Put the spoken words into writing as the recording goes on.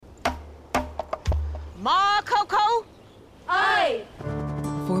Ma Coco? Aye.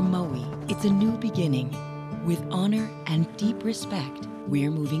 For Maui, it's a new beginning. With honor and deep respect,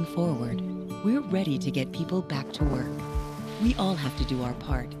 we're moving forward. We're ready to get people back to work. We all have to do our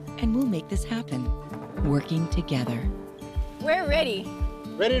part, and we'll make this happen. Working together. We're ready.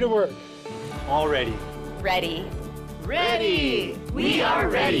 Ready to work. All ready. Ready. Ready! We are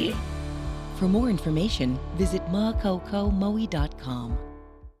ready. For more information, visit makokomaui.com.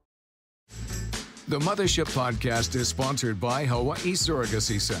 The Mothership Podcast is sponsored by Hawaii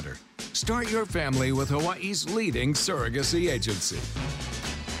Surrogacy Center. Start your family with Hawaii's leading surrogacy agency.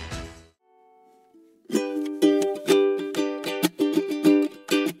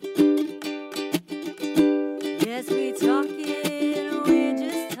 Yes, we talking, we're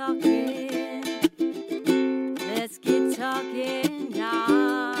just talking. Let's get talking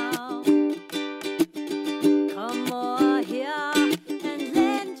now. Come on here and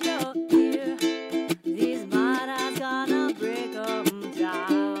lend your ear. These matters gonna break 'em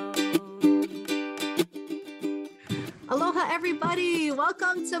down. Aloha, everybody.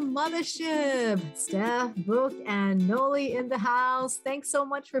 Welcome to Mothership. Steph, Brooke, and Noli in the house. Thanks so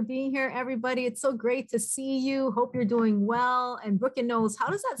much for being here, everybody. It's so great to see you. Hope you're doing well. And Brooke and Knowles, how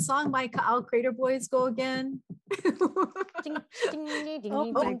does that song by Ka'au Crater Boys go again? Oh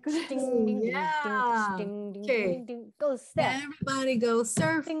my goodness. Yeah. Okay. Go Steph. Everybody go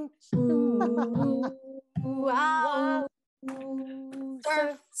surf. Ooh, wow.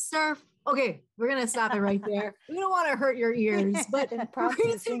 Surf, surf. Okay, we're gonna stop it right there. We don't want to hurt your ears, but the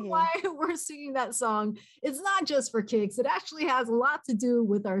reason why we're singing that song is not just for kicks. It actually has a lot to do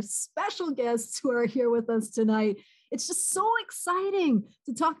with our special guests who are here with us tonight. It's just so exciting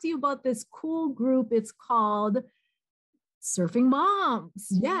to talk to you about this cool group. It's called Surfing Moms.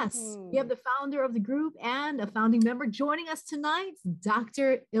 Yes, we have the founder of the group and a founding member joining us tonight,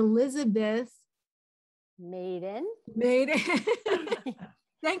 Dr. Elizabeth Maiden.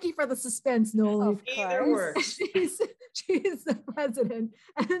 Thank you for the suspense, Noli. Either works. She's the president.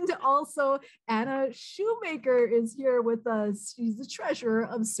 And also Anna Shoemaker is here with us. She's the treasurer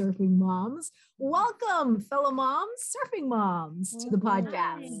of Surfing Moms. Welcome, fellow moms, surfing moms, to the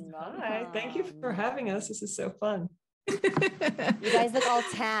podcast. Hi, thank you for having us. This is so fun. You guys look all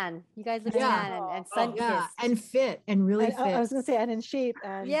tan. You guys look tan and sun-kissed. Yeah, and fit and really fit. I was going to say, and in shape.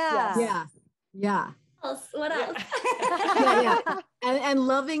 And Yeah. Yeah. What else? Yeah. And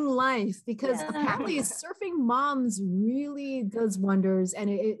loving life, because apparently Surfing Moms really does wonders, and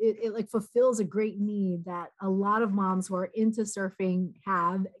it like fulfills a great need that a lot of moms who are into surfing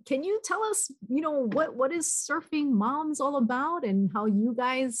have. Can you tell us, what is Surfing Moms all about and how you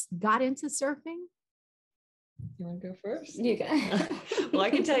guys got into surfing? You want to go first? You guys. Well, I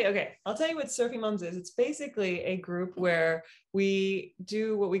can tell you. Okay, I'll tell you what Surfing Moms is. It's basically a group where we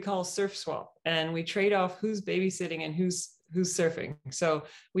do what we call surf swap, and we trade off who's babysitting and who's surfing. So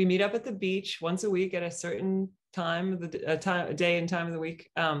we meet up at the beach once a week at a certain time, day and time of the week,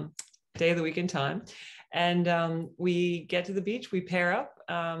 day of the week and time. And we get to the beach, we pair up.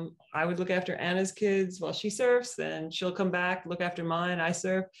 I would look after Anna's kids while she surfs, then she'll come back, look after mine, I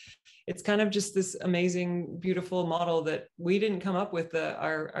surf. It's kind of just this amazing, beautiful model that we didn't come up with.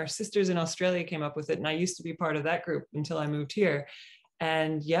 Our sisters in Australia came up with it. And I used to be part of that group until I moved here.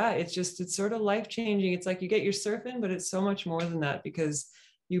 And yeah, it's sort of life-changing. It's like you get your surfing, but it's so much more than that, because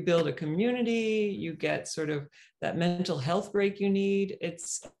you build a community, you get sort of that mental health break you need.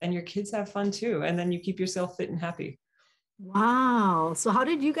 And your kids have fun too. And then you keep yourself fit and happy. Wow. So how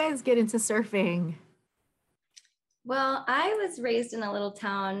did you guys get into surfing? Well, I was raised in a little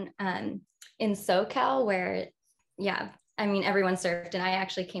town in SoCal where, everyone surfed, and I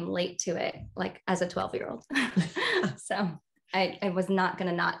actually came late to it, like as a 12-year-old. So I was not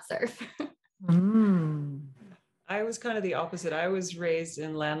going to not surf. I was kind of the opposite. I was raised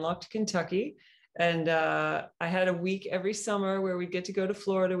in landlocked Kentucky, and I had a week every summer where we'd get to go to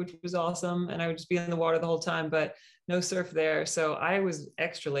Florida, which was awesome. And I would just be in the water the whole time, but no surf there. So I was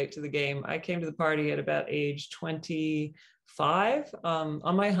extra late to the game. I came to the party at about age 25.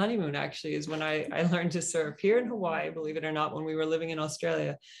 On my honeymoon, actually, is when I learned to surf here in Hawaii, believe it or not, when we were living in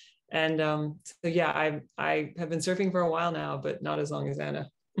Australia. And I have been surfing for a while now, but not as long as Anna.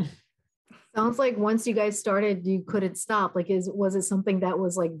 Sounds like once you guys started, you couldn't stop. Like, was it something that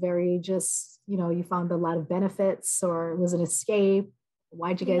was like very just, you found a lot of benefits, or was it an escape?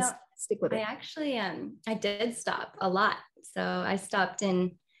 Why'd you guys stick with it? I actually, I did stop a lot. So I stopped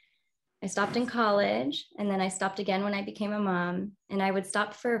in college, and then I stopped again when I became a mom, and I would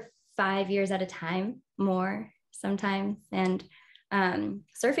stop for 5 years at a time, more sometimes. And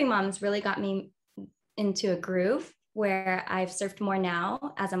Surfing Moms really got me into a groove. where I've surfed more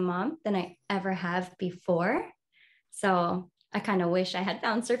now as a mom than I ever have before. So I kind of wish I had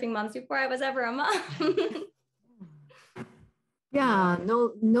found Surfing Moms before I was ever a mom. Yeah,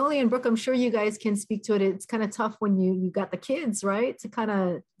 no, Noli and Brooke, I'm sure you guys can speak to it. It's kind of tough when you got the kids, right? To kind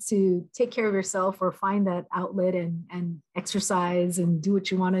of to take care of yourself or find that outlet and exercise and do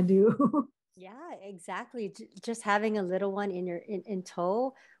what you want to do. Yeah, exactly. Just having a little one in in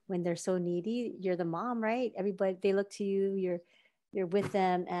tow when they're so needy, you're the mom, right? Everybody, they look to you, you're with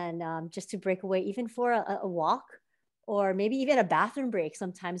them, and just to break away, even for a walk or maybe even a bathroom break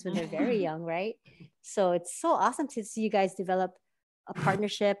sometimes when they're very young, right? So it's so awesome to see you guys develop a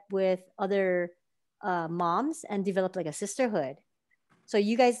partnership with other moms and develop like a sisterhood. So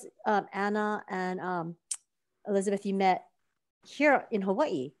you guys, Anna and Elizabeth, you met here in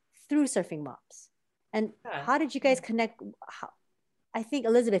Hawaii through Surfing Moms. And Yeah. how did you guys connect? I think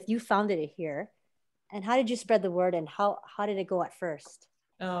Elizabeth, you founded it here. And how did you spread the word and how did it go at first?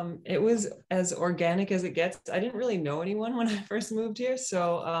 It was as organic as it gets. I didn't really know anyone when I first moved here.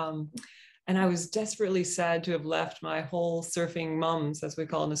 So, and I was desperately sad to have left my whole surfing mums, as we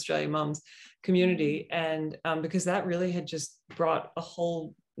call in Australia, mums community. And because that really had just brought a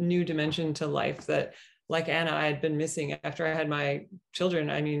whole new dimension to life that, like Anna, I had been missing after I had my children.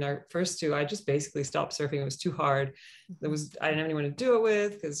 I mean, our first two, I just basically stopped surfing. It was too hard. I didn't have anyone to do it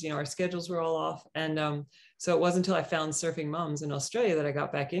with because, our schedules were all off. And so it wasn't until I found Surfing Moms in Australia that I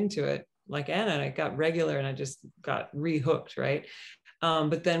got back into it, like Anna, and I got regular and I just got rehooked, right?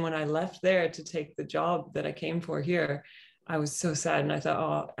 But then when I left there to take the job that I came for here, I was so sad. And I thought,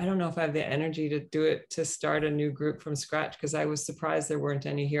 oh, I don't know if I have the energy to do it, to start a new group from scratch, because I was surprised there weren't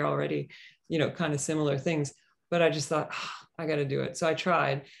any here already, kind of similar things. But I just thought, I got to do it. So I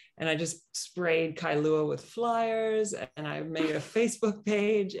tried and I just sprayed Kailua with flyers and I made a Facebook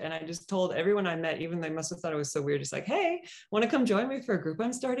page and I just told everyone I met, even they must have thought it was so weird, just like, hey, want to come join me for a group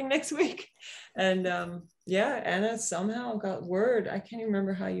I'm starting next week? And yeah, Anna somehow got word. I can't even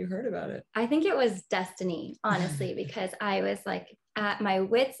remember how you heard about it. I think it was destiny, honestly, because I was like at my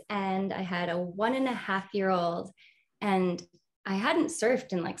wits' end. I had a 1.5-year-old and I hadn't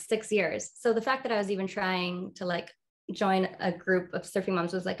surfed in like 6 years. So the fact that I was even trying to like join a group of surfing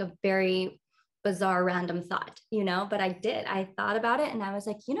moms was like a very bizarre, random thought, but I did. I thought about it and I was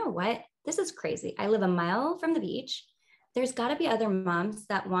like, you know what? This is crazy. I live a mile from the beach. There's got to be other moms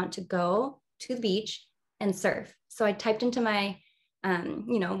that want to go to the beach and surf. So I typed into my,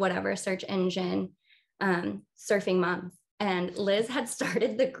 whatever search engine, surfing moms. And Liz had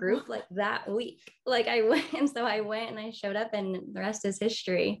started the group like that week. Like I went and I showed up and the rest is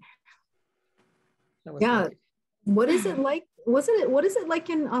history. Yeah. What is it like? What is it like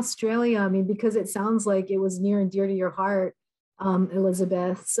in Australia? I mean, because it sounds like it was near and dear to your heart,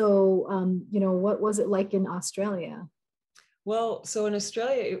 Elizabeth. So, what was it like in Australia? Well, so in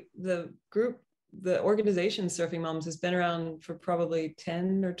Australia, the organization Surfing Moms has been around for probably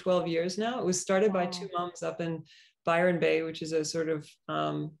 10 or 12 years now. It was started by two moms up in Byron Bay, which is a sort of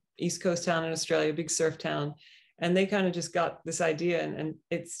East Coast town in Australia, a big surf town. And they kind of just got this idea and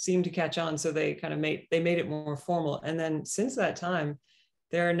it seemed to catch on. So they kind of made it more formal. And then since that time,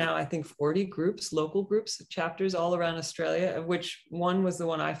 there are now, I think, 40 groups, local groups, chapters all around Australia, of which one was the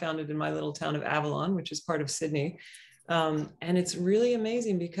one I founded in my little town of Avalon, which is part of Sydney. And it's really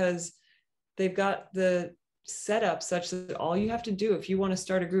amazing because they've got the setup such that all you have to do if you want to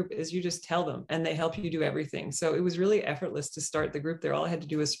start a group is you just tell them and they help you do everything. So it was really effortless to start the group there. All I had to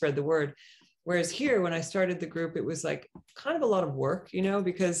do was spread the word. Whereas here, when I started the group, it was like kind of a lot of work,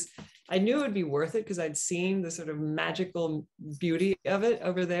 because I knew it would be worth it because I'd seen the sort of magical beauty of it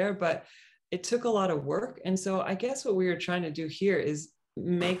over there, but it took a lot of work. And so I guess what we were trying to do here is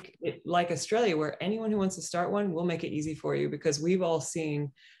make it like Australia, where anyone who wants to start one, we'll make it easy for you, because we've all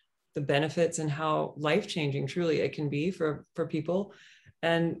seen the benefits and how life-changing truly it can be for people.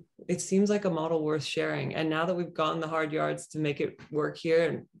 And it seems like a model worth sharing. And now that we've gone the hard yards to make it work here,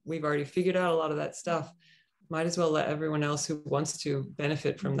 and we've already figured out a lot of that stuff, might as well let everyone else who wants to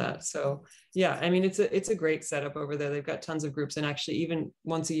benefit from that. So yeah, I mean, it's a great setup over there. They've got tons of groups. And actually, even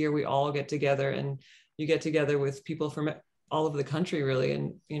once a year, we all get together and you get together with people from all over the country, really.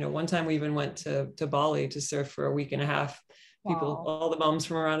 And, one time we even went to Bali to surf for a week and a half. People, all the moms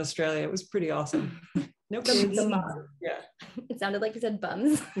from around Australia. It was pretty awesome. No kids. Yeah. It sounded like you said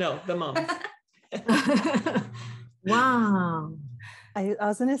bums. No, the moms. Wow. I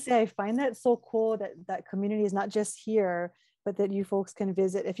was going to say, I find that so cool that community is not just here, but that you folks can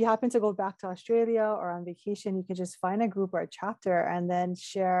visit. If you happen to go back to Australia or on vacation, you can just find a group or a chapter and then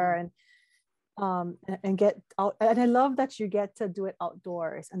share. And and get out. And I love that you get to do it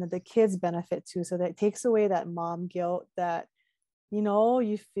outdoors and that the kids benefit too. So that it takes away that mom guilt that, you know,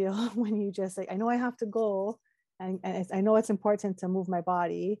 you feel when you just like, I know I have to go and I know it's important to move my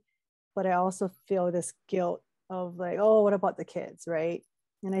body, but I also feel this guilt of like, oh, what about the kids, right?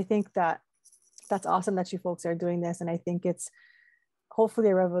 And I think that that's awesome that you folks are doing this. And I think it's hopefully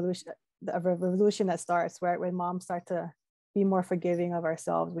a revolution that starts where when moms start to be more forgiving of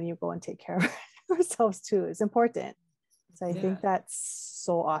ourselves when you go and take care of ourselves too. It's important. So I think that's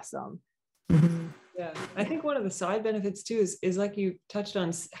so awesome. Yeah, I think one of the side benefits too is like you touched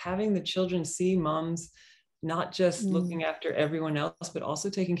on, having the children see moms not just looking after everyone else, but also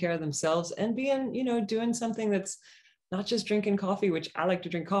taking care of themselves and being, you know, doing something that's not just drinking coffee, which I like to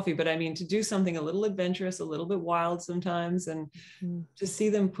drink coffee, but I mean, to do something a little adventurous, a little bit wild sometimes, and to see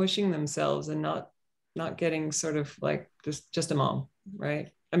them pushing themselves and not getting sort of like just a mom,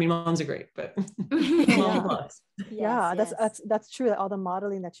 right? I mean, moms are great, but moms. Yeah, that's true. That all the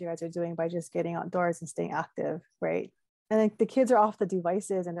modeling that you guys are doing by just getting outdoors and staying active, right? And then the kids are off the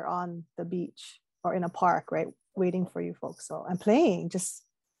devices and they're on the beach or in a park, right, waiting for you folks. So and playing, just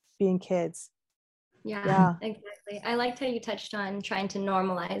being kids. Yeah, exactly. I liked how you touched on trying to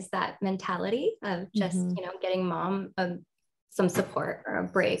normalize that mentality of just, you know, getting mom some support or a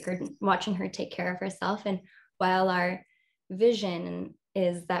break or watching her take care of herself. And while our vision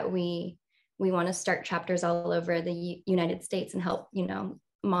is that we want to start chapters all over the United States and help, you know,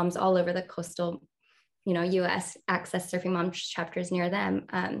 moms all over the coastal, you know, US access surfing mom chapters near them.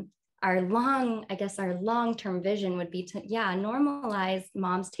 Our long-term vision would be to, normalize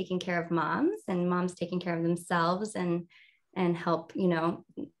moms taking care of moms and moms taking care of themselves and help, you know,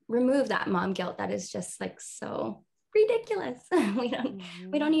 remove that mom guilt that is just like so ridiculous. We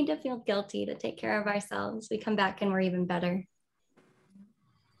don't need to feel guilty to take care of ourselves. We come back and we're even better.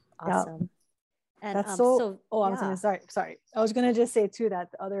 Awesome. And that's I was gonna sorry. I was gonna just say too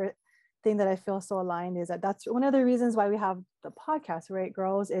that the other thing that I feel so aligned is that's one of the reasons why we have the podcast, right,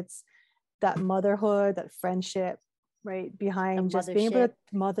 girls? It's that motherhood, that friendship, right, behind just being able to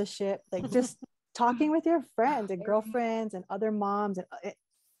mothership, like just talking with your friends and girlfriends and other moms and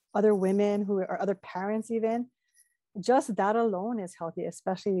other women who are other parents even. Just that alone is healthy,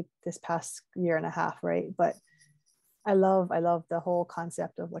 especially this past year and a half, right? But I love the whole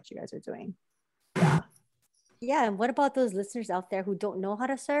concept of what you guys are doing. Yeah, and what about those listeners out there who don't know how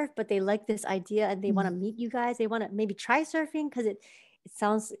to surf, but they like this idea and they want to meet you guys? They want to maybe try surfing because it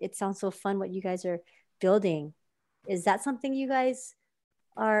sounds so fun what you guys are building. Is that something you guys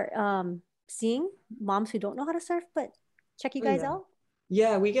are seeing? Moms who don't know how to surf, but check you guys out?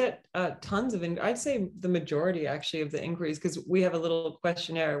 Yeah, we get tons of, I'd say the majority actually of the inquiries, because we have a little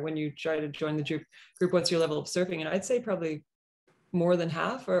questionnaire when you try to join the group, what's your level of surfing? And I'd say probably more than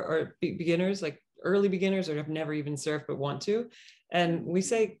half are beginners, like early beginners or have never even surfed but want to. And we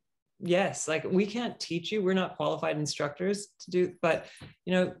say, yes, like we can't teach you. We're not qualified instructors to do, but,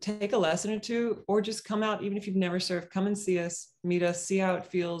 you know, take a lesson or two, or just come out, even if you've never surfed, come and see us, meet us, see how it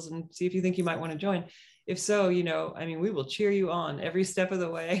feels and see if you think you might want to join. If so, you know, I mean, we will cheer you on every step of the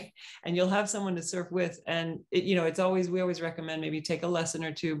way and you'll have someone to surf with. And it, you know, we always recommend maybe take a lesson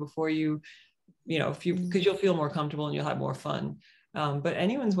or two before you know, because you'll feel more comfortable and you'll have more fun. But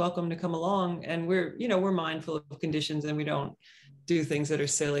anyone's welcome to come along, and we're mindful of conditions and we don't do things that are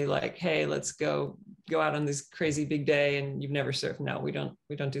silly like, hey, let's go out on this crazy big day and you've never surfed. No, we don't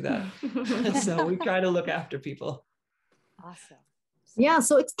do that. So we try to look after people. Awesome. Yeah.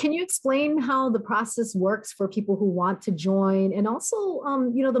 So can you explain how the process works for people who want to join? And also,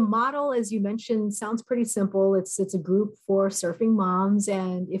 you know, the model, as you mentioned, sounds pretty simple. It's a group for surfing moms.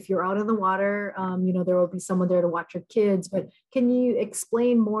 And if you're out in the water, you know, there will be someone there to watch your kids. But can you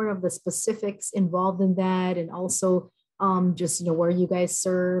explain more of the specifics involved in that? And also just, you know, where you guys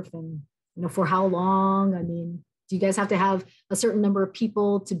surf and, you know, for how long? I mean, do you guys have to have a certain number of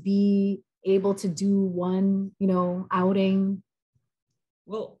people to be able to do one, you know, outing?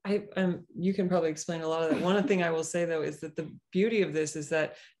 Well, you can probably explain a lot of that. One thing I will say though is that the beauty of this is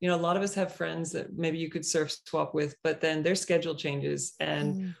that, you know, a lot of us have friends that maybe you could surf swap with, but then their schedule changes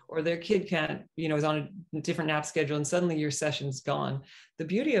and or their kid can't, you know, is on a different nap schedule and suddenly your session's gone. The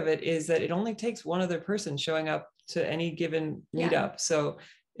beauty of it is that it only takes one other person showing up to any given meetup. So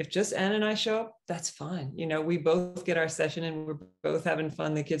if just Ann and I show up, that's fine. You know, we both get our session and we're both having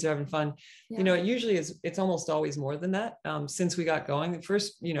fun. The kids are having fun. Yeah. You know, it usually is, it's almost always more than that. Since we got going, the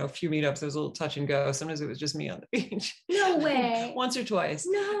first, you know, few meetups, it was a little touch and go. Sometimes it was just me on the beach. No way. Once or twice.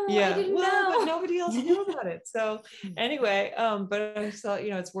 No, Yeah. I didn't Well, know. but nobody else knew about it. So anyway, but I just thought,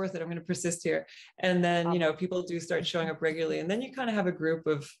 you know, it's worth it. I'm going to persist here. And then, you know, people do start showing up regularly. And then you kind of have a group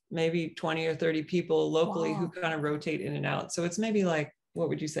of maybe 20 or 30 people locally who kind of rotate in and out. So it's maybe like, what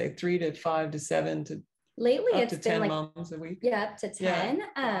would you say, 3 to 5 to 7 to Lately up it's to been 10 like moms a week? yeah, up to 10.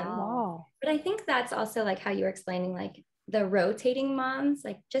 Wow. But I think that's also like how you were explaining, like the rotating moms,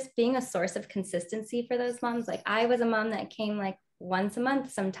 like just being a source of consistency for those moms. Like I was a mom that came like once a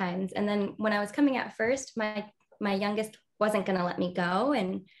month sometimes. And then when I was coming at first, my youngest wasn't going to let me go,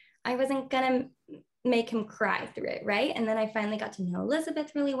 and I wasn't going to make him cry through it. Right. And then I finally got to know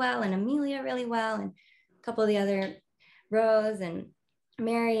Elizabeth really well and Amelia really well, and a couple of the other Rose and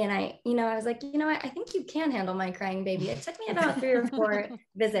Mary. And I, you know, I was like, you know what, I think you can handle my crying baby. It took me about 3 or 4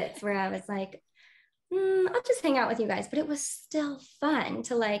 visits where I was like, I'll just hang out with you guys. But it was still fun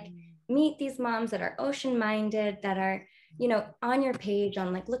to like meet these moms that are ocean minded, that are, you know, on your page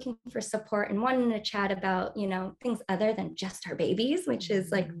on like looking for support and wanting to chat about, you know, things other than just our babies, which is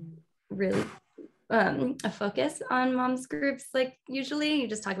like really a focus on moms groups. Like usually you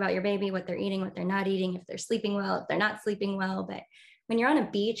just talk about your baby, what they're eating, what they're not eating, if they're sleeping well, if they're not sleeping well. But when you're on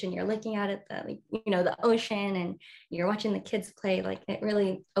a beach and you're looking out at the, like, you know, the ocean, and you're watching the kids play, like it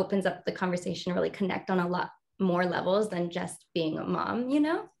really opens up the conversation, really connect on a lot more levels than just being a mom, you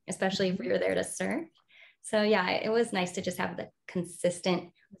know, especially if you're there to serve. So yeah, it was nice to just have the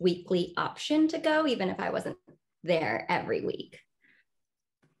consistent weekly option to go, even if I wasn't there every week.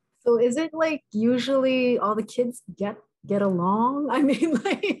 So is it like usually all the kids get along? I mean,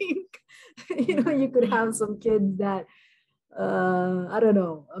 like, you know, you could have some kids that, I don't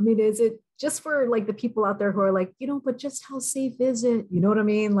know. I mean, is it just for like the people out there who are like, you know, but just how safe is it? You know what I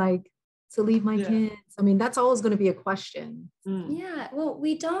mean? Like to leave my kids. I mean, that's always going to be a question. Yeah. Well,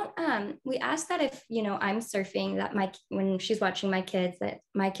 we don't, we ask that if, you know, I'm surfing, that when she's watching my kids, that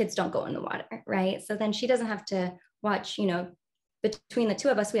my kids don't go in the water. Right. So then she doesn't have to watch, you know, between the two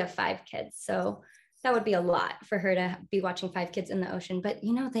of us, we have 5 kids. So that would be a lot for her to be watching 5 kids in the ocean. But,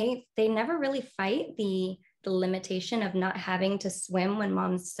 you know, they never really fight the limitation of not having to swim when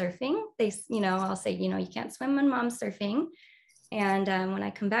mom's surfing. They, you know, I'll say, you know, you can't swim when mom's surfing. And when I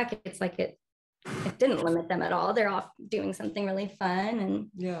come back, it's like it didn't limit them at all. They're off doing something really fun. And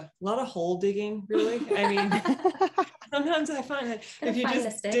yeah, a lot of hole digging, really. I mean, sometimes I find that if you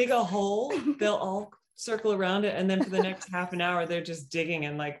just dig a hole, they'll all circle around it, and then for the next half an hour they're just digging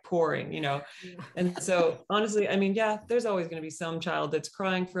and like pouring, you know. And so honestly, I mean, yeah, there's always going to be some child that's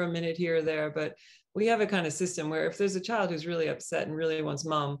crying for a minute here or there, but we have a kind of system where if there's a child who's really upset and really wants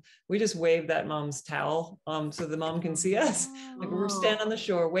mom, we just wave that mom's towel so the mom can see us. Like we're standing on the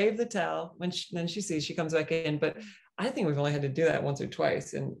shore, wave the towel. Then she sees, she comes back in. But I think we've only had to do that once or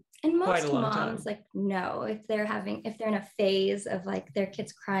twice in quite a long moms time. Like know if they're in a phase of like their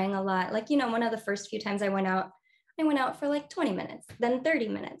kids crying a lot. Like, you know, one of the first few times I went out for like 20 minutes, then 30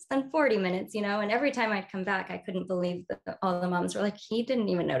 minutes, then 40 minutes, you know, and every time I'd come back, I couldn't believe that all the moms were like, he didn't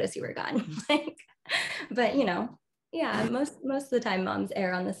even notice you were gone. Like, but you know, yeah, most of the time moms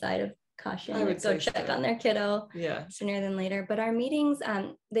err on the side of caution. I would go check on their kiddo sooner than later. But our meetings,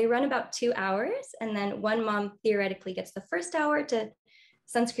 they run about 2 hours, and then one mom theoretically gets the first hour to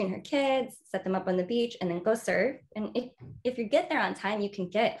sunscreen her kids, set them up on the beach, and then go surf. And if you get there on time, you can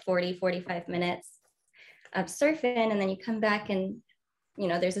get 45 minutes of surfing, and then you come back and, you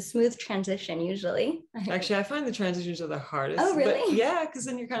know, there's a smooth transition usually. Actually, I find the transitions are the hardest. Oh, really? But yeah, because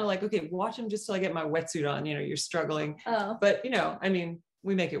then you're kind of like, okay, watch them just till I get my wetsuit on. You know, you're struggling. Oh. But, you know, I mean,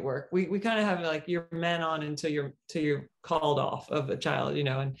 we make it work. We kind of have like your man on until you're called off of a child, you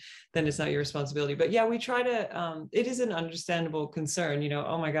know, and then it's not your responsibility. But yeah, we try to, it is an understandable concern, you know,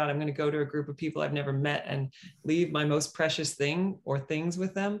 oh my God, I'm going to go to a group of people I've never met and leave my most precious thing or things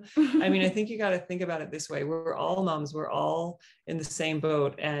with them. I mean, I think you got to think about it this way. We're all moms. We're all in the same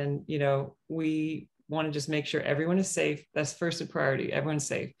boat. And, you know, we want to just make sure everyone is safe. That's first a priority. Everyone's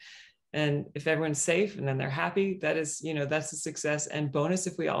safe. And if everyone's safe and then they're happy, that is, you know, that's a success. And bonus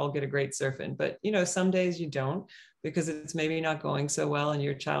if we all get a great surf in. But, you know, some days you don't, because it's maybe not going so well and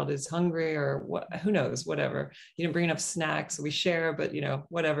your child is hungry or what, who knows, whatever. You didn't bring enough snacks, we share, but, you know,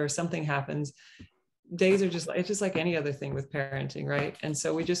 whatever, something happens. Days are just, it's just like any other thing with parenting, right? And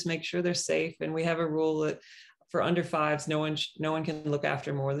so we just make sure they're safe. And we have a rule that for under 5s, no one can look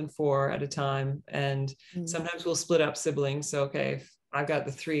after more than 4 at a time. And sometimes we'll split up siblings. So, okay, I've got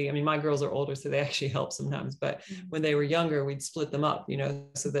the three. I mean, my girls are older, so they actually help sometimes. But when they were younger, we'd split them up,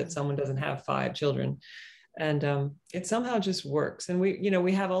 so that someone doesn't have 5 children. And it somehow just works. And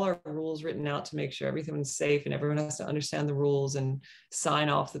we have all our rules written out to make sure everyone's safe, and everyone has to understand the rules and sign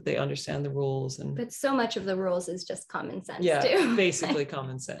off that they understand the rules. But so much of the rules is just common sense. Yeah, too. basically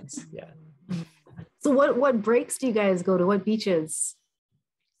common sense. Yeah. So what breaks do you guys go to? What beaches?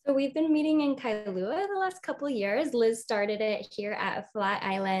 So we've been meeting in Kailua the last couple of years. Liz started it here at Flat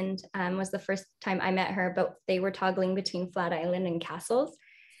Island. Was the first time I met her, but they were toggling between Flat Island and Castles.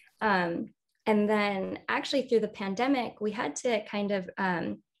 And then actually through the pandemic, we had to kind of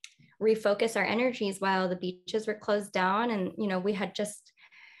refocus our energies while the beaches were closed down. And, we had just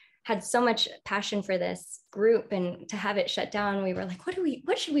had so much passion for this group, and to have it shut down, we were like,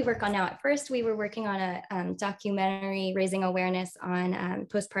 what should we work on now? At first, we were working on a documentary raising awareness on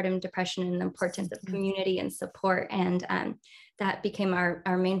postpartum depression and the importance of community and support. And that became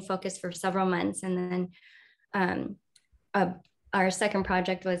our main focus for several months. And then our second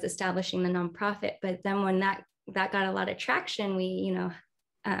project was establishing the nonprofit. But then when that got a lot of traction, we,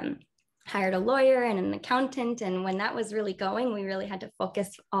 hired a lawyer and an accountant. And when that was really going, we really had to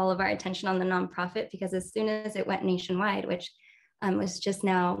focus all of our attention on the nonprofit, because as soon as it went nationwide, which was just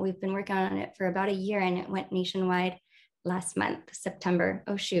now, we've been working on it for about a year, and it went nationwide last month, September.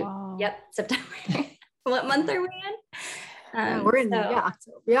 Oh, shoot. Wow. Yep, September. What month are we in? We're in,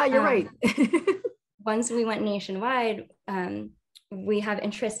 October. Yeah, you're right. Once we went nationwide, we have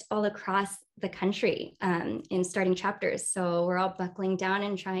interest all across the country in starting chapters. So we're all buckling down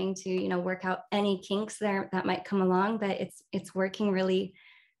and trying to, work out any kinks there that might come along, but it's working really,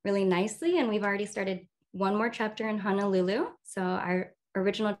 really nicely. And we've already started one more chapter in Honolulu. So our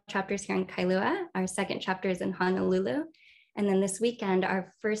original chapter is here in Kailua. Our second chapter is in Honolulu. And then this weekend,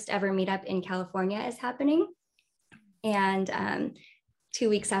 our first ever meetup in California is happening. And 2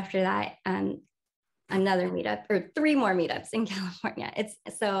 weeks after that, another meetup, or 3 more meetups in California.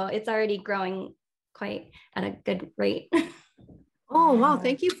 It's already growing quite at a good rate. Oh, wow.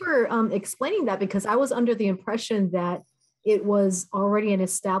 Thank you for explaining that, because I was under the impression that it was already an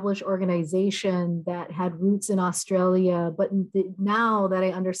established organization that had roots in Australia. But now that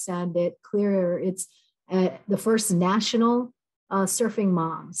I understand it clearer, it's the first national surfing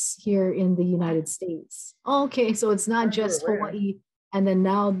moms here in the United States. Okay, so it's not just Hawaii. And then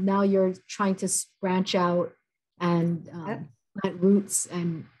now you're trying to branch out and plant roots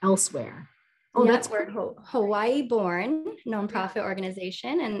and elsewhere. Oh, yeah, we're Hawaii-born nonprofit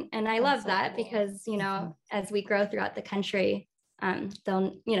organization, and I love that, because as we grow throughout the country,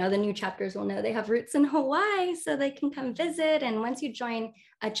 they'll the new chapters will know they have roots in Hawaii, so they can come visit. And once you join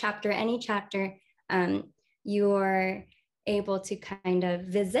a chapter, any chapter, you're able to kind of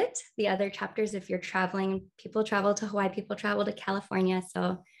visit the other chapters. If you're traveling, people travel to Hawaii, people travel to California.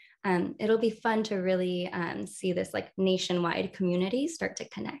 So it'll be fun to really see this like nationwide community start to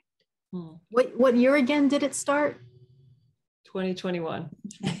connect. What year again did it start? 2021.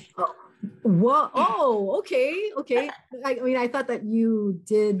 What? Oh, okay. I mean, I thought that you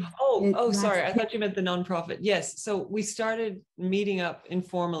did. Sorry. I thought you meant the nonprofit. Yes. So we started meeting up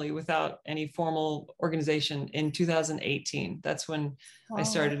informally without any formal organization in 2018. That's when I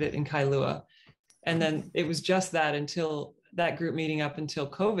started it in Kailua. And then it was just that until that group meeting up until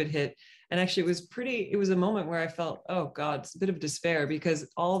COVID hit. And actually it was a moment where I felt, oh God, it's a bit of despair,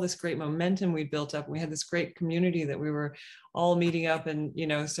 because all this great momentum we built up, we had this great community that we were all meeting up and,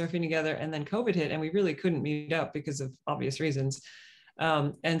 surfing together. And then COVID hit and we really couldn't meet up because of obvious reasons.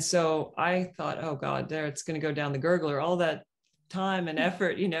 And so I thought, oh God, it's going to go down the gurgler, all that time and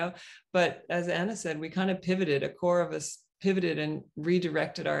effort, but as Anna said, we kind of pivoted, a core of us pivoted and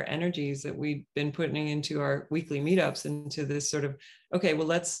redirected our energies that we'd been putting into our weekly meetups into this sort of, okay, well,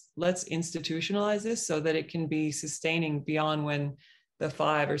 let's institutionalize this so that it can be sustaining beyond when the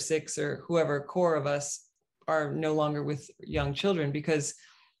 5 or 6 or whoever core of us are no longer with young children, because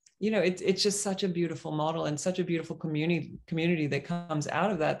it's just such a beautiful model and such a beautiful community that comes out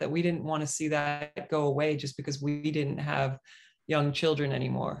of that we didn't want to see that go away just because we didn't have young children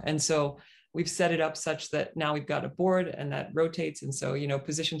anymore. And so we've set it up such that now we've got a board and that rotates. And so,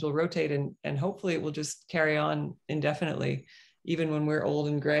 positions will rotate and hopefully it will just carry on indefinitely, even when we're old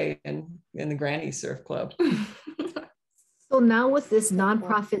and gray and in the Granny Surf Club. So now with this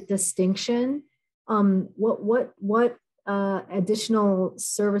nonprofit distinction, what additional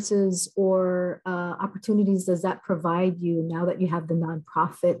services or opportunities does that provide you now that you have the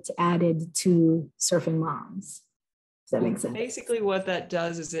nonprofit added to Surfing Moms? That makes sense. Basically what that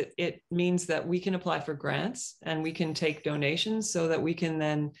does is it means that we can apply for grants and we can take donations so that we can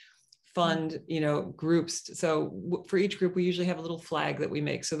then fund, groups. So for each group, we usually have a little flag that we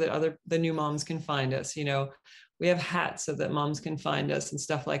make so that the new moms can find us. We have hats so that moms can find us and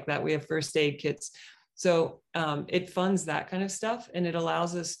stuff like that. We have first aid kits. So it funds that kind of stuff. And it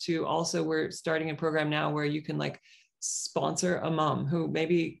allows us to also, we're starting a program now where you can like sponsor a mom who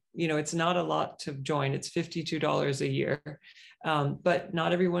maybe, it's not a lot to join. It's $52 a year. But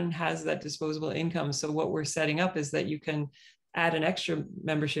not everyone has that disposable income. So what we're setting up is that you can add an extra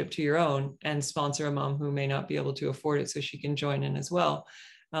membership to your own and sponsor a mom who may not be able to afford it so she can join in as well.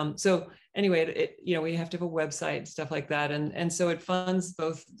 So anyway, we have to have a website and stuff like that. And so it funds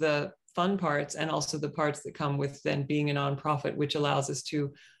both the fun parts and also the parts that come with then being a nonprofit, which allows us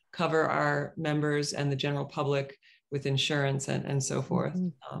to cover our members and the general public with insurance and so forth,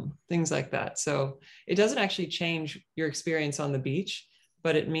 things like that. So it doesn't actually change your experience on the beach,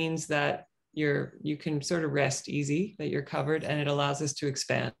 but it means that you can sort of rest easy, that you're covered, and it allows us to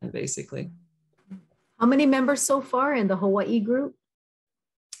expand basically. How many members so far in the Hawaii group?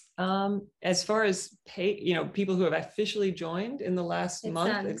 As far as people who have officially joined in the last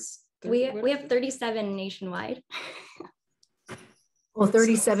month, we have 37 nationwide. Oh,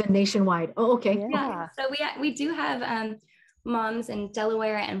 37 nationwide. Oh, okay. Yeah. So we do have moms in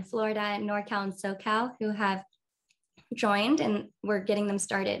Delaware and Florida and NorCal and SoCal who have joined, and we're getting them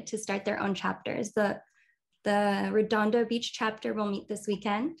started to start their own chapters. The Redondo Beach chapter will meet this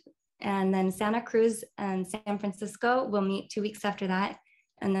weekend, and then Santa Cruz and San Francisco will meet 2 weeks after that.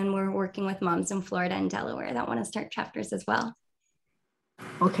 And then we're working with moms in Florida and Delaware that want to start chapters as well.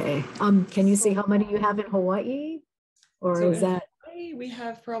 Okay. Can you say how many you have in Hawaii? Or is that? We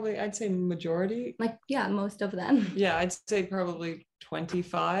have probably, I'd say majority. Most of them. Yeah, I'd say probably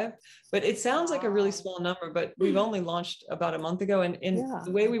 25, but it sounds like a really small number, but we've only launched about a month ago. And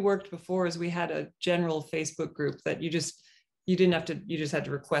the way we worked before is we had a general Facebook group that you just had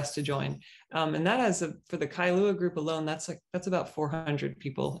to request to join. And that has for the Kailua group alone, that's about 400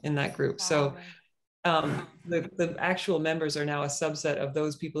 people in that group. So the actual members are now a subset of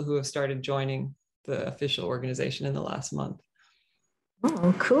those people who have started joining the official organization in the last month.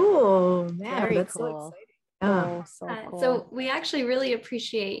 Oh, cool. Man, Very that's cool. So exciting. Cool. So we actually really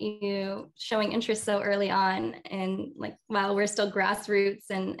appreciate you showing interest so early on, and while we're still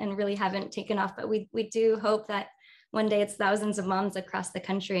grassroots and really haven't taken off, but we do hope that one day it's thousands of moms across the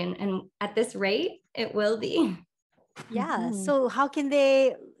country, and at this rate it will be. Yeah. Mhm. So how can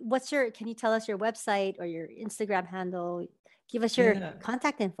can you tell us your website or your Instagram handle? Give us your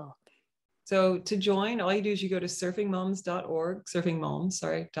contact info. So to join, all you do is you go to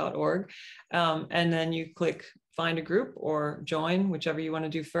surfingmoms.org, and then you click find a group or join, whichever you want to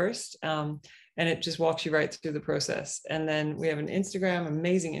do first. And it just walks you right through the process. And then we have an Instagram,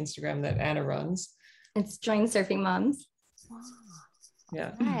 amazing Instagram that Anna runs. It's Join Surfing Moms.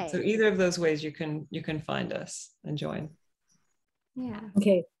 Yeah. Right. So either of those ways you can find us and join. Yeah.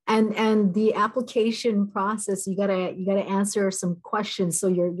 Okay. And the application process, you gotta answer some questions, so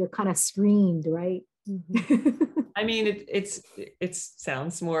you're kind of screened, right? I mean, it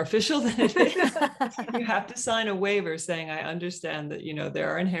sounds more official than it is. You have to sign a waiver saying, I understand that, there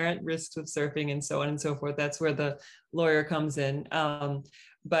are inherent risks with surfing and so on and so forth. That's where the lawyer comes in.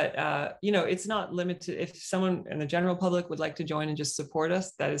 But it's not limited. If someone in the general public would like to join and just support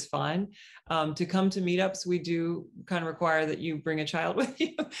us, that is fine. To come to meetups, we do kind of require that you bring a child with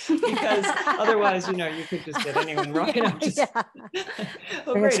you, because otherwise, you could just get anyone rocking up.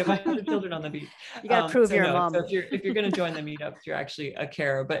 Oh, great, a bunch of children on the beach. You got to prove you're a mom. So if you're going to join the meetup, you're actually a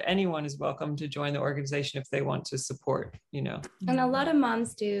carer, but anyone is welcome to join the organization if they want to support, And a lot of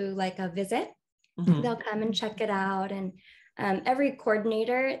moms do like a visit. Mhm. They'll come and check it out. And every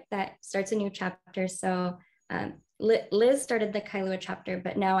coordinator that starts a new chapter. So Liz started the Kailua chapter,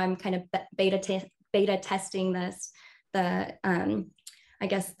 but now I'm kind of beta testing I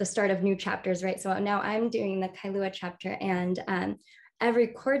guess the start of new chapters, right? So now I'm doing the Kailua chapter, and every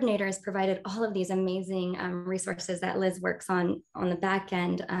coordinator has provided all of these amazing resources that Liz works on the back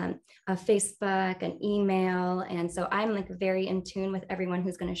end, of Facebook and email. And so I'm very in tune with everyone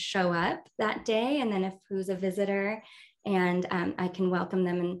who's going to show up that day, and then who's a visitor, and I can welcome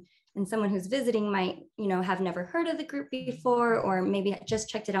them. And someone who's visiting might, have never heard of the group before, or maybe just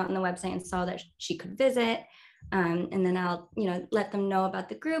checked it out on the website and saw that she could visit. And then I'll, let them know about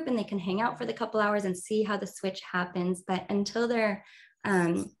the group, and they can hang out for the couple hours and see how the switch happens. But until they're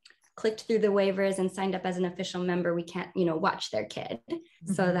clicked through the waivers and signed up as an official member, we can't, watch their kid,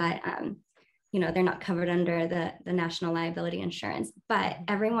 so that, they're not covered under the national liability insurance. But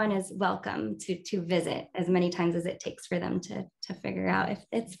everyone is welcome to visit as many times as it takes for them to figure out if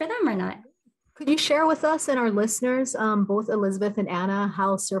it's for them or not. Could you share with us and our listeners, both Elizabeth and Anna,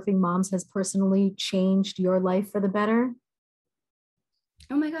 how Surfing Moms has personally changed your life for the better?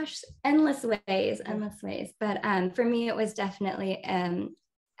 Oh my gosh, endless ways. But for me, it was definitely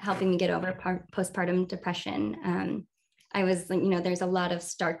helping me get over postpartum depression. I was, there's a lot of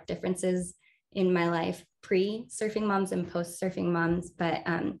stark differences in my life pre-Surfing Moms and post-Surfing Moms. But,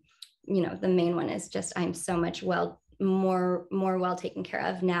 the main one is just I'm so much more well taken care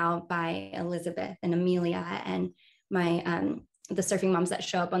of now by Elizabeth and Amelia and my the Surfing Moms that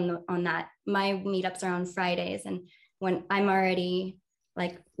show up on that. My meetups are on Fridays, and when I'm already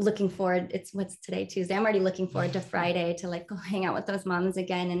like looking forward, what's today, Tuesday, I'm already looking forward to Friday to like go hang out with those moms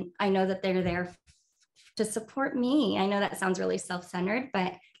again. And I know that they're there to support me. I know that sounds really self-centered,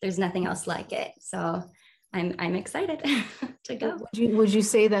 but there's nothing else like it. So I'm excited to go. Would you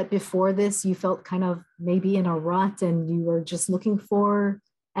say that before this, you felt kind of maybe in a rut and you were just looking for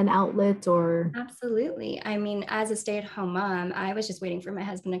an outlet? Or Absolutely. I mean, as a stay-at-home mom, I was just waiting for my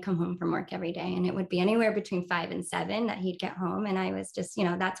husband to come home from work every day, and it would be anywhere between 5 and 7 that he'd get home. And I was just,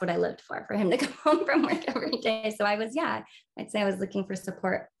 that's what I lived for him to come home from work every day. So I'd say I was looking for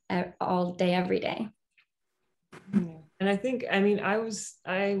support all day, every day. And I think, I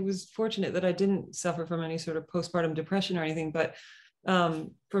was fortunate that I didn't suffer from any sort of postpartum depression or anything, but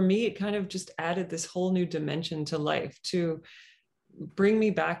for me, it kind of just added this whole new dimension to life to bring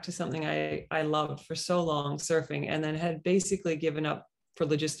me back to something I loved for so long, surfing, and then had basically given up for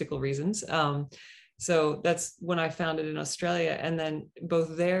logistical reasons. So that's when I found it in Australia. And then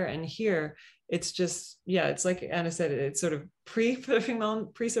both there and here, it's just, it's like Anna said, it's sort of pre-surfing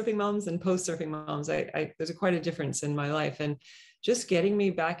moms and post-surfing moms. There's quite a difference in my life, and just getting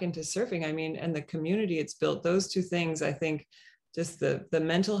me back into surfing, and the community it's built, those two things, I think just the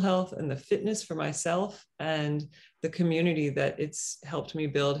mental health and the fitness for myself and the community that it's helped me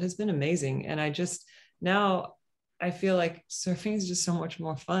build has been amazing. And now I feel like surfing is just so much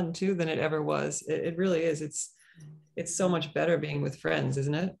more fun too than it ever was. It really is. It's so much better being with friends,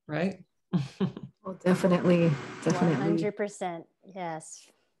 isn't it? Right? Well, definitely. 100%.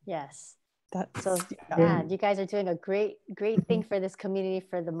 Yes. So you guys are doing a great thing for this community,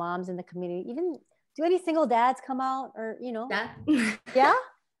 for the moms in the community. Even do any single dads come out, or yeah,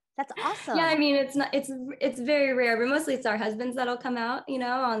 that's awesome. Yeah, it's very rare, but mostly it's our husbands that'll come out,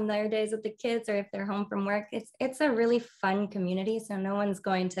 on their days with the kids, or if they're home from work. It's a really fun community, so no one's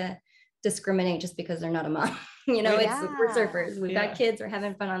going to discriminate just because they're not a mom. We're surfers, we've got kids, we're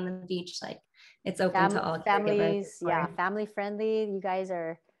having fun on the beach. Like, it's open to all families. Family friendly. You guys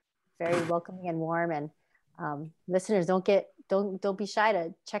are very welcoming and warm, and listeners, don't be shy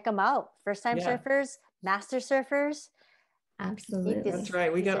to check them out. First time surfers, master surfers. Absolutely. That's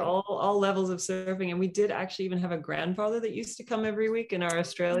right. We got all levels of surfing, and we did actually even have a grandfather that used to come every week in our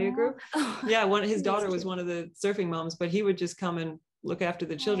Australia group. His daughter was one of the surfing moms, but he would just come and look after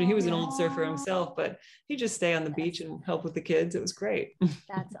the children. He was an old surfer himself, but he'd just stay on the beach and help with the kids. It was great.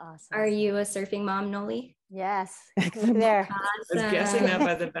 That's awesome. Are you a surfing mom, Noli? Yes. There. I was guessing that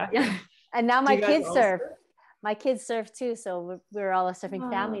by the back. And now my kids surf. My kids surf too. So we're all a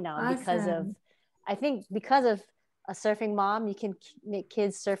surfing family now because of a surfing mom. You can make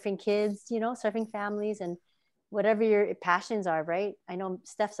kids, surfing families, and whatever your passions are, right? I know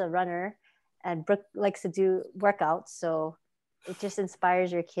Steph's a runner and Brooke likes to do workouts. So it just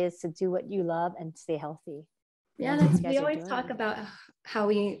inspires your kids to do what you love and stay healthy. Yeah, we always talk about how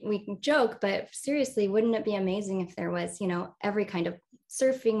we joke, but seriously, wouldn't it be amazing if there was, every kind of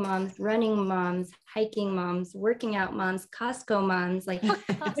surfing moms, running moms, hiking moms, working out moms, Costco moms? Like,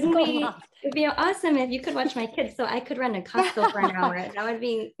 it'd be awesome if you could watch my kids, so I could run to Costco for an hour. That would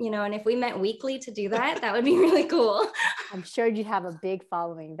be, and if we met weekly to do that, that would be really cool. I'm sure you'd have a big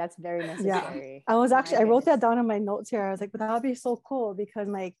following. That's very necessary. I wrote that down in my notes here. I was like, but that would be so cool, because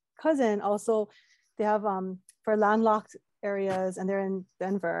my cousin also, they have for landlocked areas, and they're in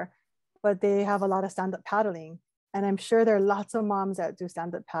Denver, but they have a lot of stand-up paddling. And I'm sure there are lots of moms that do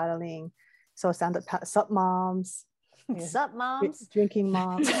stand-up paddling. So sup moms. Sup moms. Drinking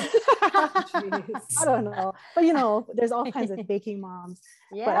moms. I don't know. But there's all kinds of baking moms.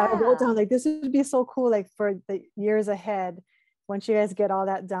 Yeah. But I wrote down, like, this would be so cool, like, for the years ahead, once you guys get all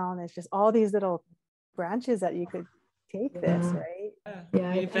that down, it's just all these little branches that you could take this, right?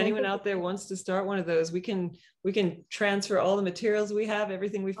 If anyone out there wants to start one of those, we can transfer all the materials we have,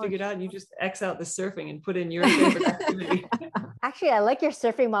 everything we figured out, and you just X out the surfing and put in your favorite activity. Actually, I like your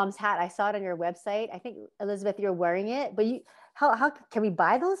surfing mom's hat. I saw it on your website. I think, Elizabeth, you're wearing it, but how can we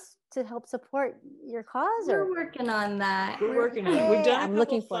buy those to help support your cause? Or We're working on that. We're working on it. We've done I'm a couple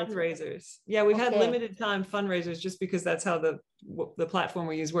looking forward to it. fundraisers. Yeah, we've had Okay. limited time fundraisers just because that's how the platform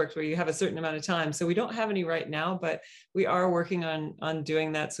we use works, where you have a certain amount of time. So we don't have any right now, but we are working on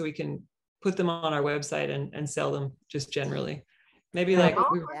doing that so we can put them on our website and sell them just generally. Maybe like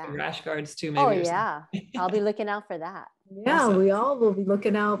we were Yeah. doing rash guards too. Maybe. Oh or something. yeah, I'll be looking out for that. Yeah, Awesome. we all will be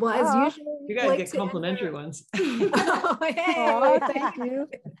looking out. Well, as Aw. usual, You we guys like get to end complimentary our- ones. Oh, hey, Aw, thank you.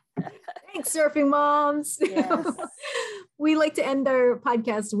 Thanks, surfing moms. Yes. We like to end our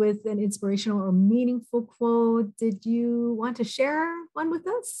podcast with an inspirational or meaningful quote. Did you want to share one with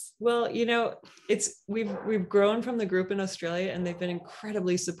us? Well, we've grown from the group in Australia, and they've been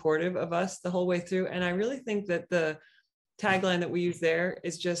incredibly supportive of us the whole way through. And I really think that the tagline that we use there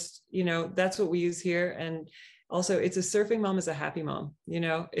is just, that's what we use here. And also, it's a surfing mom is a happy mom.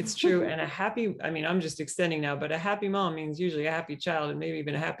 It's true. And I'm just extending now, but a happy mom means usually a happy child and maybe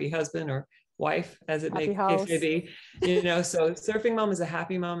even a happy husband or wife, as it Happy case house. may be. So surfing mom is a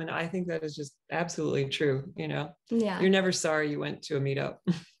happy mom, and I think that is just absolutely true. Yeah. You're never sorry you went to a meetup.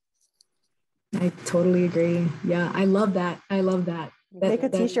 I totally agree. Yeah, I love that. I love that. Make a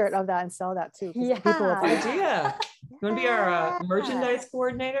That- T-shirt of that and sell that too. 'cause Yeah. people will buy it. Idea. You want to be our merchandise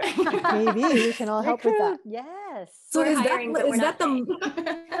coordinator? Maybe we can all help with that. Yes. So We're is that hiring, but is we're that not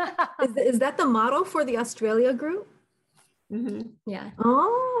the is that the motto for the Australia group? Mhm. Yeah.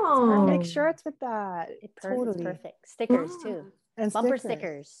 Oh, Make shirts with that. It's Totally. perfect. Stickers Wow. too. And Bumper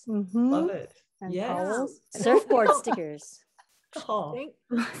stickers. Mhm. Love it. And Yes. towels. Surfboard stickers. Oh.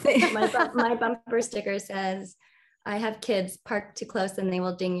 My bumper sticker says, "I have kids, park too close and they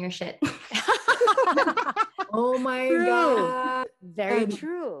will ding your shit." Oh my True. god! Very Good.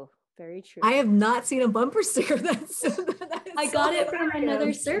 true. Very true. I have not seen a bumper sticker that's. I got it from another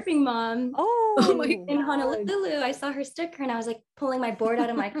surfing mom. oh my In Honolulu, I saw her sticker and I was like pulling my board out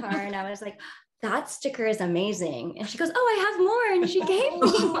of my car and I was like, "That sticker is amazing." And she goes, "Oh, I have more." And she gave me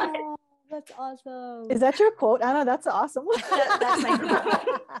one. Oh, that's awesome. Is that your quote, Anna? That's awesome. That's my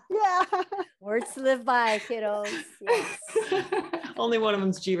quote. Yeah. Words to live by, kiddos. Yes. Only one of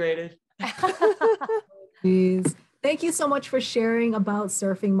them's G-rated. Jeez. Thank you so much for sharing about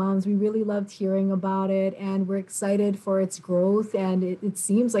Surfing Moms. We really loved hearing about it, and we're excited for its growth. And it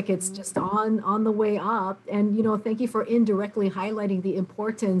seems like it's just on the way up. And thank you for indirectly highlighting the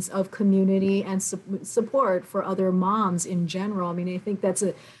importance of community and support for other moms in general. I mean, I think that's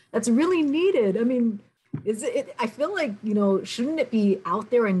really needed. I mean, I feel like shouldn't it be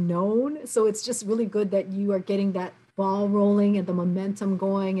out there and known? So it's just really good that you are getting that ball rolling and the momentum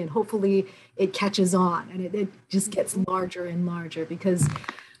going, and hopefully it catches on and it just gets larger and larger, because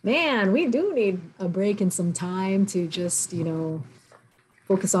man, we do need a break and some time to just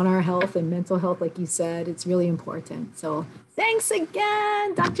focus on our health and mental health. Like you said, it's really important. So thanks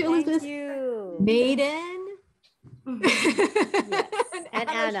again, Dr. Thank Elizabeth you. Maiden. And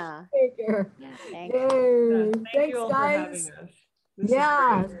Anna. Baker. Thank you. Yay. Thank Thanks, you all guys. for having us. This is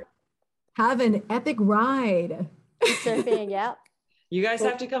Yeah. great. Have an epic ride. Keep surfing. Yep. You guys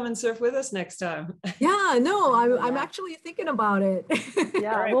have to come and surf with us next time. Yeah, no, I'm Yeah. actually thinking about it.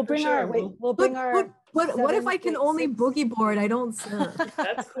 Yeah. All right, We'll for bring sure. our we'll bring our What if I can 7, 8, only 6. boogie board? I don't surf.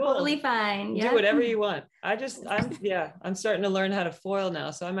 That's cool. Totally fine. Yeah. Do whatever you want. I'm starting to learn how to foil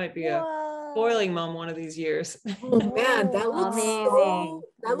now, so I might be a foiling mom one of these years. Oh man, that looks Amazing.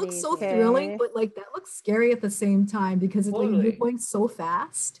 that looks so Amazing. thrilling, Okay. but like that looks scary at the same time, because it's like Totally. you're going so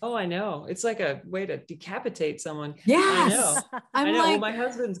fast. Oh, I know. It's like a way to decapitate someone. Yes, I I'm know. Well, like, my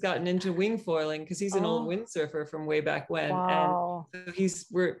husband's gotten into wing foiling because he's an old Oh. windsurfer from way back when. Wow. And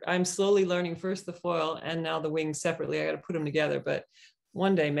so I'm slowly learning first the foil and now the wings separately. I got to put them together, but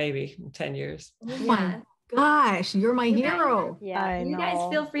one day, maybe in 10 years. oh my gosh, you're my You guys- hero. Yeah. I You guys know.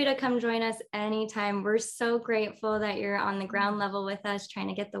 feel free to come join us anytime. We're so grateful that you're on the ground level with us, trying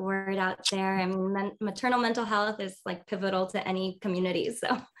to get the word out there. I mean, maternal mental health is like pivotal to any community.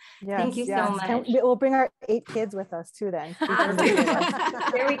 So thank you so much. We'll bring our 8 kids with us too then.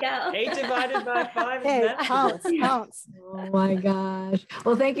 There we go. 8 divided by 5 is Hey, that? counts. Oh my gosh.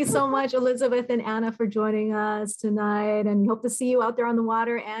 Well, thank you so much, Elizabeth and Anna, for joining us tonight. And we hope to see you out there on the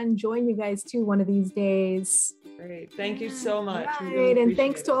water and join you guys too one of these days. Great. Thank you so much. We Right. really And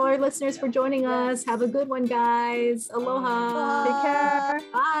thanks appreciate to it. all our listeners for joining us. Have a good one, guys. Aloha. Take care.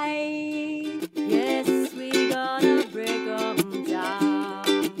 Bye. Yes.